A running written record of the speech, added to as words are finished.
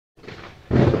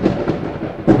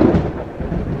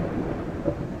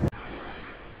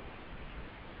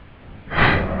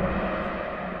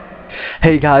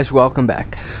Hey guys, welcome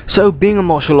back. So being a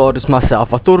martial artist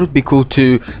myself, I thought it would be cool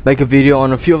to make a video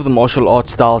on a few of the martial art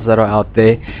styles that are out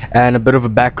there and a bit of a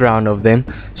background of them.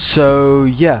 So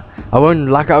yeah,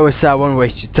 like I always say, I won't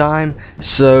waste your time.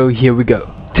 So here we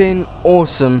go. 10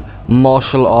 awesome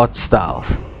martial art styles.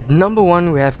 Number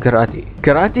 1, we have karate.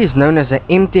 Karate is known as an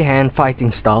empty hand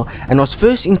fighting style and was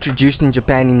first introduced in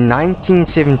Japan in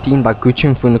 1917 by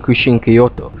Gucci Funakoshi in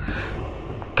Kyoto.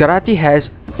 Karate has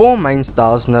 4 main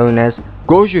styles known as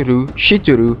Goju-ryu,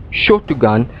 Shito-ryu,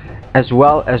 Shotogan, as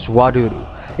well as Wado-ryu.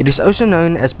 It is also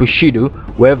known as Bushido,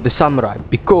 way of the samurai,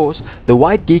 because the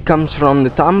white gi comes from the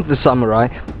time of the samurai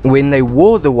when they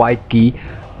wore the white gi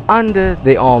under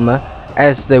their armor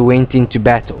as they went into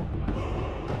battle.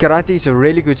 Karate is a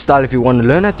really good style if you want to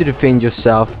learn how to defend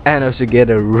yourself and also get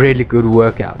a really good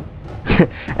workout.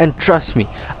 And trust me,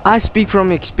 I speak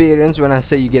from experience when I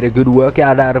say you get a good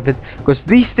workout out of it, because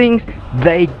these things,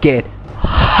 they get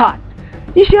hot.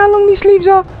 You see how long these sleeves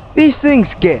are? These things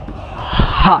get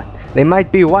hot. They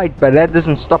might be white, but that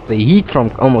doesn't stop the heat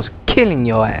from almost killing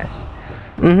your ass.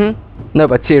 No,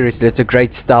 but seriously, it's a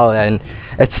great style and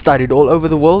it's studied all over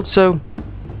the world. So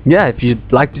yeah, if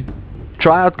you'd like to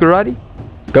try out karate,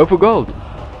 go for gold.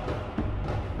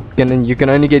 You can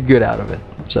only get good out of it.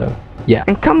 So yeah,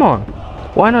 and come on,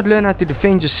 why not learn how to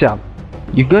defend yourself?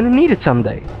 You're gonna need it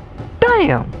someday.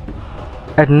 Damn!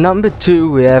 At number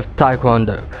 2, we have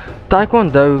Taekwondo.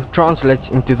 Taekwondo translates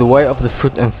into the way of the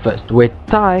foot and fist, where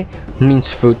Tai means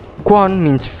foot, Kwon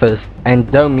means fist,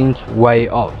 and Do means way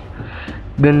of.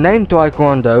 The name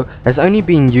Taekwondo has only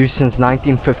been used since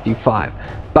 1955,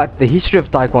 but the history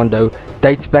of Taekwondo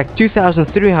dates back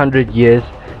 2,300 years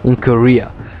in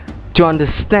Korea. To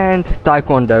understand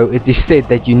Taekwondo, it is said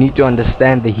that you need to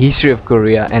understand the history of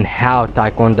Korea and how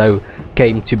Taekwondo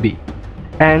came to be.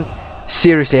 And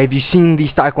seriously, have you seen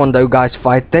these Taekwondo guys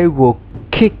fight? They will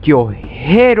kick your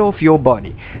head off your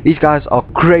body. These guys are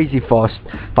crazy fast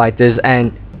fighters,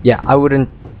 and yeah, I wouldn't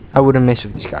mess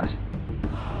with these guys.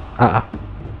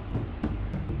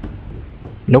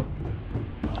 Nope.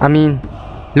 I mean,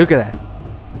 look at that.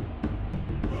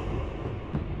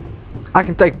 I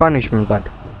can take punishment, but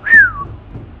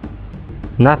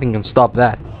nothing can stop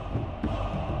that.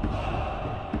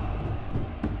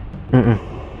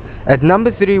 At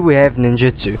number 3, we have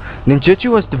ninjutsu. Ninjutsu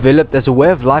was developed as a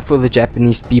way of life for the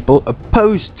Japanese people,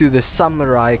 opposed to the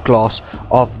samurai class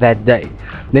of that day.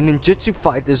 The ninjutsu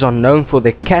fighters are known for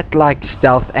their cat-like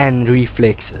stealth and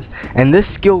reflexes, and this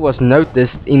skill was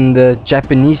noticed in the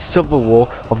Japanese Civil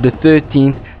War of the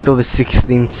 13th till the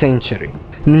 16th century.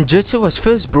 Ninjutsu was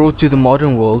first brought to the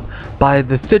modern world by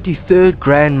the 33rd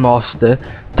Grand Master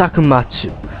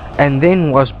Takematsu, and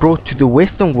then was brought to the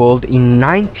Western world in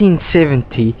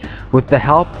 1970 with the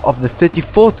help of the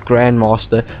 34th Grand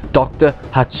Master Dr.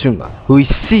 Hatsuma, who is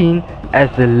seen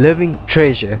as the living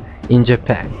treasure in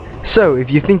Japan. So if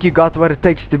you think you got what it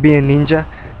takes to be a ninja,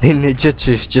 then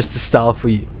ninjutsu is just a style for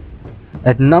you.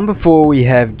 At number 4, we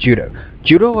have Judo.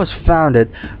 Judo was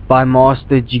founded by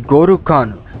Master Jigoro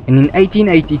Kano, and in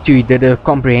 1882 he did a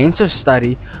comprehensive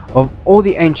study of all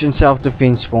the ancient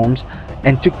self-defense forms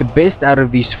and took the best out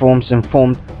of these forms and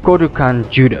formed Kodokan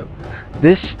Judo.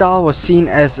 This style was seen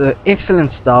as an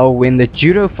excellent style when the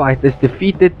judo fighters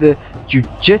defeated the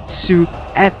jiu-jitsu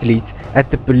athletes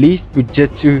at the police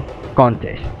jiu-jitsu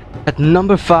contest. At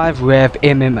number 5, we have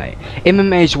MMA.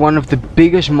 MMA is one of the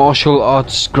biggest martial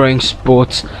arts growing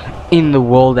sports in the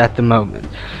world at the moment,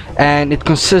 and it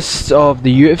consists of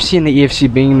the UFC and the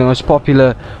EFC being the most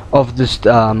popular of the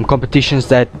competitions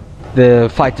that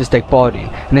the fighters take part in,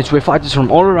 and it's where fighters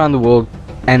from all around the world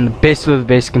and the best of the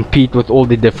best compete with all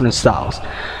the different styles.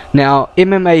 Now,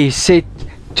 MMA is said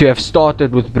to have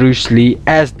started with Bruce Lee.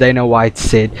 As Dana White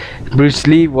said, Bruce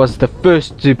Lee was the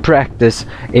first to practice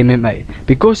MMA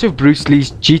because of Bruce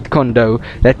Lee's Jeet Kune Do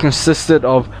that consisted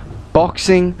of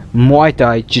boxing, Muay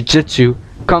Thai, Jiu-Jitsu,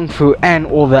 Kung Fu, and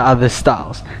all the other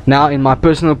styles. Now, in my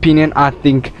personal opinion, I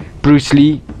think Bruce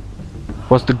Lee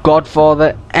was the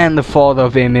godfather and the father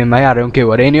of MMA. I don't care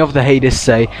what any of the haters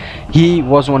say. He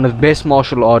was one of the best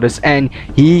martial artists, and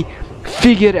he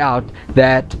figured out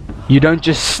that you don't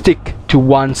just stick to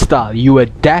one style. You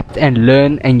adapt and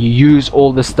learn, and you use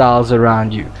all the styles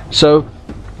around you. So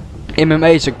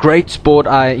MMA is a great sport.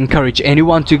 I encourage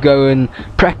anyone to go and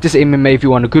practice MMA if you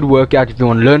want a good workout, if you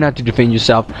want to learn how to defend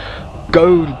yourself.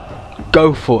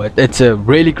 Go for it. It's a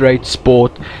really great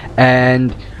sport,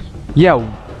 and yeah,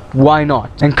 why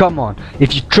not? And come on,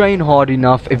 if you train hard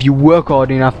enough, if you work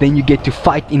hard enough, then you get to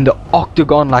fight in the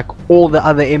octagon like all the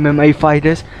other MMA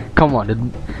fighters. Come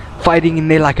on, fighting in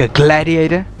there like a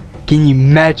gladiator. Can you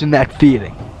imagine that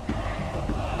feeling?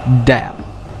 Damn.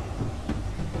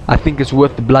 I think it's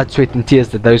worth the blood, sweat and tears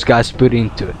that those guys put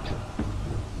into it.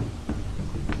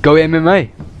 Go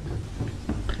MMA.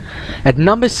 At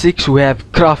number 6 we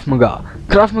have Krav Maga.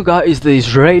 Krav Maga is the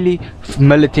Israeli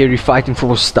military fighting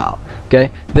force style.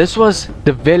 Okay, this was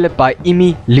developed by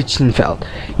Imi Lichtenfeld.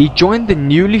 He joined the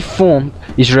newly formed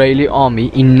Israeli army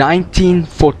in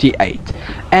 1948,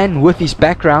 and with his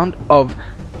background of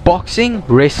boxing,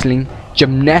 wrestling,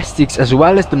 gymnastics as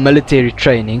well as the military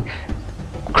training,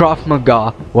 Krav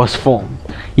Maga was formed.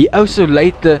 He also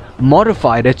later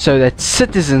modified it so that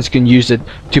citizens can use it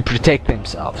to protect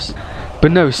themselves.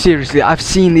 But no, seriously, I've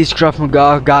seen these Krav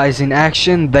Maga guys in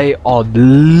action. They are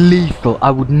lethal.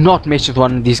 I would not mess with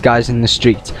one of these guys in the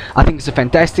streets. I think it's a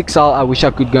fantastic style. I wish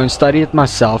I could go and study it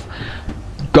myself.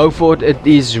 Go for it. It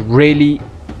is really,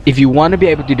 if you want to be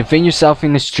able to defend yourself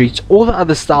in the streets, all the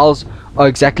other styles are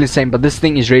exactly the same, but this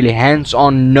thing is really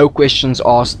hands-on, no questions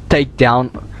asked, take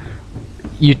down.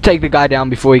 You take the guy down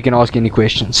before he can ask any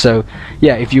questions. So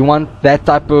yeah, if you want that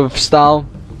type of style,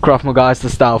 Krav Maga is the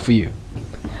style for you.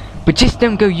 But just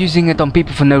don't go using it on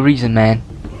people for no reason, man.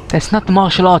 That's not the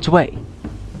martial arts way.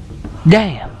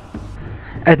 Damn.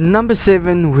 At number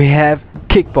 7 we have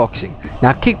kickboxing.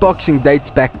 Now kickboxing dates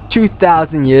back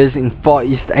 2000 years in Far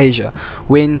East Asia,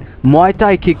 when Muay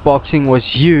Thai kickboxing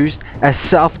was used as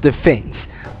self-defense,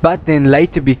 but then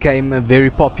later became a very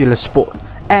popular sport.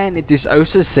 And it is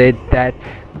also said that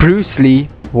Bruce Lee,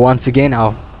 once again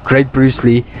our great Bruce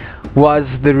Lee, was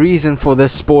the reason for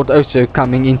this sport also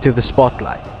coming into the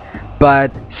spotlight.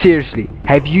 But seriously,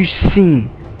 have you seen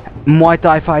Muay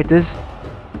Thai fighters?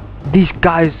 These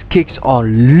guys' kicks are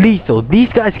lethal. These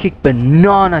guys kick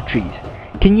banana trees.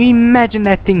 Can you imagine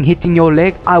that thing hitting your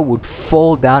leg? I would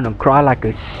fall down and cry like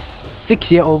a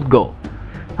 6-year-old girl.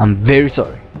 I'm very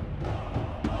sorry.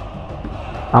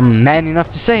 I'm man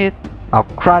enough to say it. I'll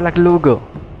cry like a little girl.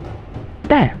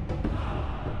 Damn.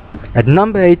 At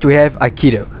number 8 we have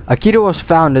Aikido. Aikido was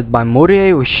founded by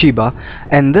Morihei Ueshiba,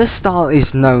 and this style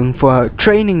is known for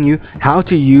training you how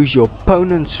to use your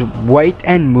opponent's weight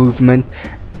and movement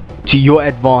to your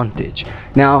advantage.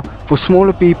 Now for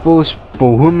smaller people,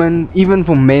 for women, even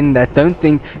for men that don't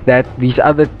think that these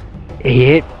other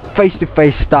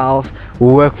face-to-face styles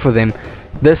will work for them,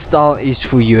 this style is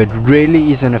for you. It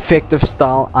really is an effective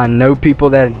style. I know people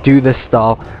that do this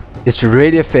style. It's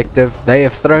really effective. They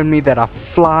have thrown me that I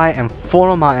fly and fall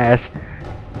on my ass,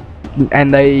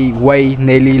 and they weigh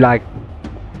nearly like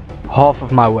half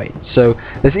of my weight. So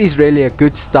this is really a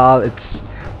good style. It's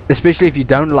especially if you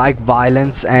don't like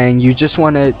violence and you just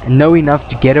want to know enough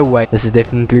to get away. This is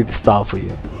definitely the style for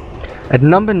you. At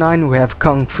number 9 we have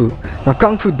Kung Fu. Now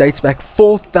Kung Fu dates back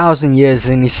 4,000 years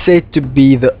and is said to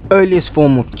be the earliest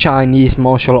form of Chinese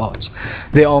martial arts.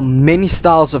 There are many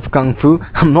styles of Kung Fu.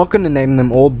 I'm not going to name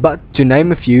them all, but to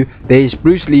name a few, there is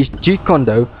Bruce Lee's Jeet Kune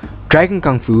Do, Dragon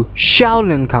Kung Fu,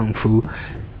 Shaolin Kung Fu,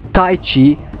 Tai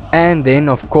Chi, and then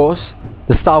of course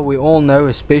the style we all know,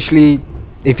 especially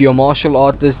if you're a martial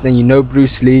artist and you know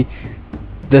Bruce Lee,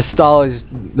 the style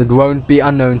that won't be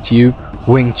unknown to you,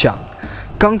 Wing Chun.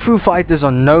 Kung Fu fighters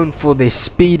are known for their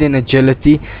speed and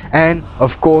agility, and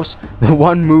of course the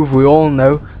one move we all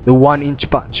know, the 1-inch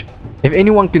punch. If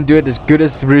anyone can do it as good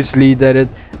as Bruce Lee did it,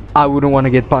 I wouldn't want to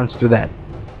get punched with that.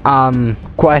 I'm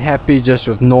quite happy just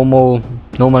with normal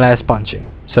ass punching.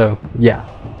 So yeah,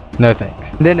 no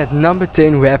thanks. Then at number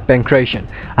 10 we have Pankration.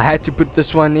 I had to put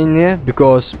this one in here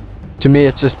because to me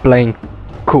it's just plain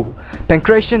cool.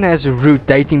 Pankration has a root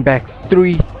dating back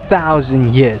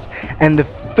 3,000 years, and the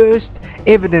first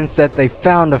evidence that they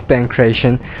found of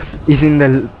Pankration is in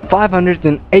the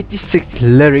 586th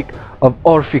lyric of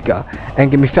Orphica,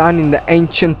 and can be found in the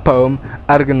ancient poem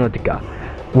Argonautica.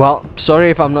 Well,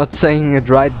 sorry if I'm not saying it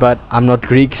right, but I'm not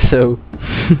Greek, so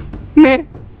meh.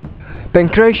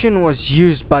 Pankration was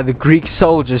used by the Greek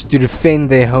soldiers to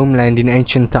defend their homeland in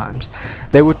ancient times.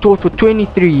 They were taught for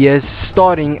 23 years,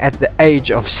 starting at the age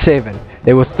of 7.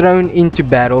 They were thrown into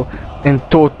battle and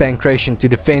taught Pankration to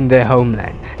defend their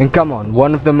homeland. And come on,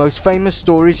 one of the most famous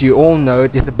stories, you all know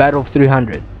it, is the Battle of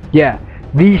 300. Yeah,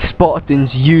 these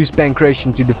Spartans used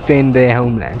Pankration to defend their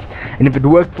homelands. And if it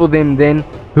worked for them then,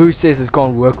 who says it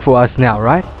can't work for us now,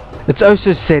 right? It's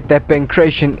also said that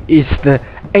Pankration is the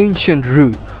ancient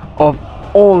root of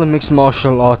all the mixed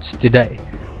martial arts today.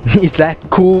 Is that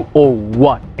cool or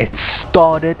what? It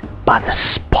started by the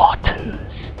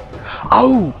Spartans.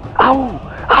 Ow! Ow!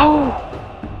 Ow!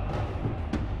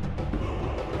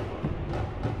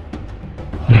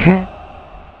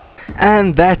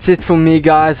 And that's it for me,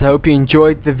 guys. I hope you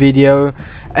enjoyed the video,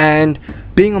 and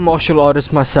being a martial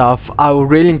artist myself, I will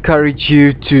really encourage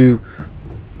you to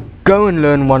go and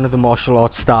learn one of the martial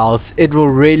arts styles. It will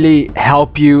really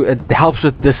help you. It helps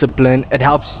with discipline. It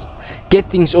helps get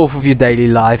things off of your daily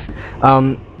life.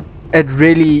 It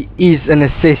really is a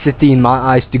necessity in my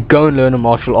eyes to go and learn a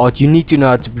martial art. You need to know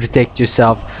how to protect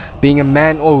yourself. Being a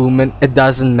man or woman, it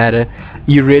doesn't matter.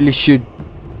 You really should.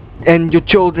 And your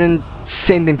children,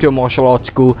 send them to a martial arts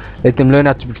school. Let them learn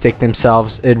how to protect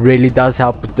themselves. It really does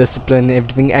help with discipline and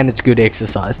everything, and it's good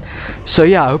exercise. So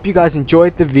yeah, I hope you guys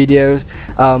enjoyed the videos.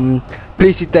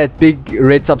 Please hit that big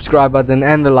red subscribe button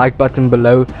and the like button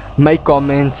below. Make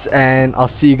comments, and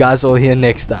I'll see you guys all here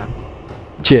next time.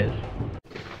 Cheers.